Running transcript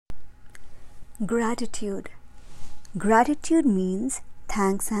Gratitude. Gratitude means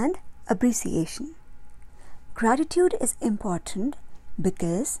thanks and appreciation. Gratitude is important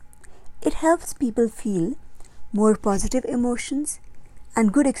because it helps people feel more positive emotions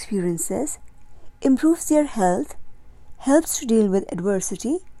and good experiences, improves their health, helps to deal with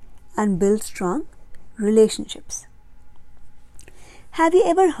adversity, and build strong relationships. Have you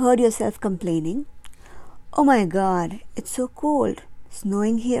ever heard yourself complaining, "Oh my God, it's so cold,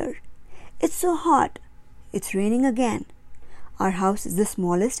 snowing here. It's so hot, it's raining again. Our house is the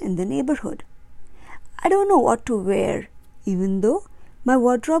smallest in the neighborhood. I don't know what to wear, even though my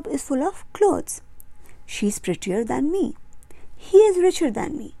wardrobe is full of clothes. She's prettier than me. He is richer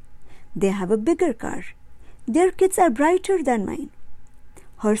than me. They have a bigger car. Their kids are brighter than mine.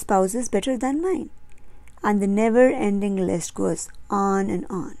 Her spouse is better than mine." And the never-ending list goes on and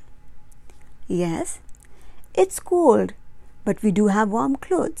on. Yes, it's cold, but we do have warm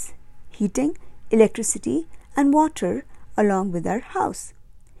clothes, heating, electricity, and water along with our house.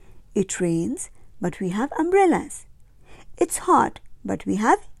 It rains, but we have umbrellas. It's hot, but we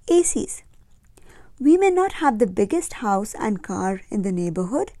have ACs. We may not have the biggest house and car in the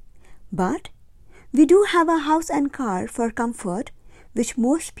neighborhood, but we do have a house and car for comfort, which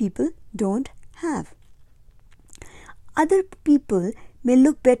most people don't have. Other people may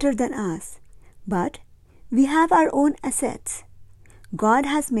look better than us, but we have our own assets. God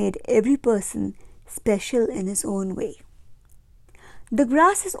has made every person special in his own way. The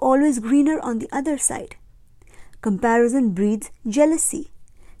grass is always greener on the other side. Comparison breeds jealousy.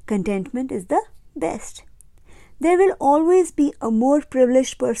 Contentment is the best. There will always be a more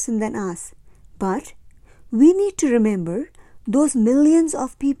privileged person than us, but we need to remember those millions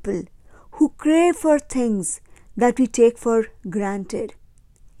of people who crave for things that we take for granted.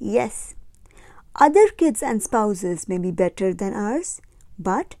 Yes, other kids and spouses may be better than ours,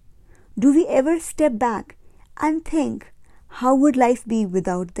 but do we ever step back and think, how would life be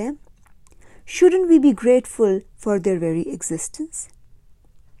without them? Shouldn't we be grateful for their very existence?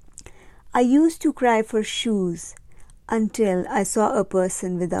 I used to cry for shoes until I saw a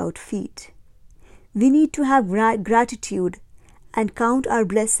person without feet. We need to have gratitude and count our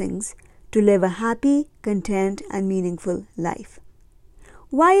blessings to live a happy, content, and meaningful life.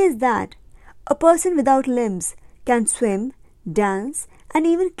 Why is that? A person without limbs can swim, dance, and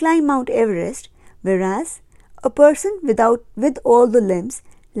even climb Mount Everest, whereas a person with all the limbs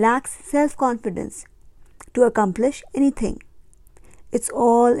lacks self-confidence to accomplish anything. It's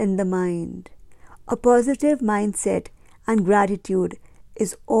all in the mind. A positive mindset and gratitude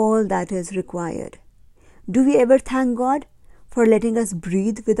is all that is required. Do we ever thank God for letting us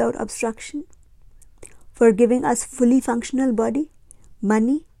breathe without obstruction? For giving us fully functional body,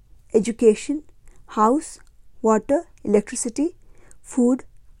 money, education, house, water, electricity, food,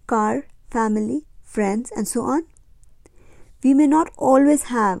 car, family, friends, and so on? We may not always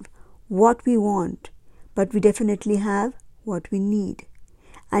have what we want, but we definitely have what we need.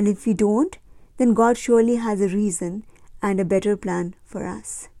 And if we don't, then God surely has a reason and a better plan for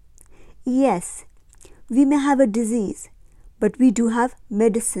us. Yes, we may have a disease, but we do have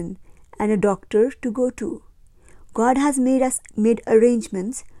medicine and a doctor to go to. God has made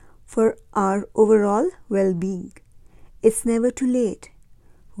arrangements for our overall well-being. It's never too late.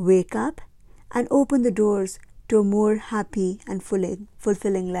 Wake up and open the doors to a more happy and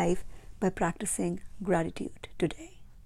fulfilling life by practicing gratitude today.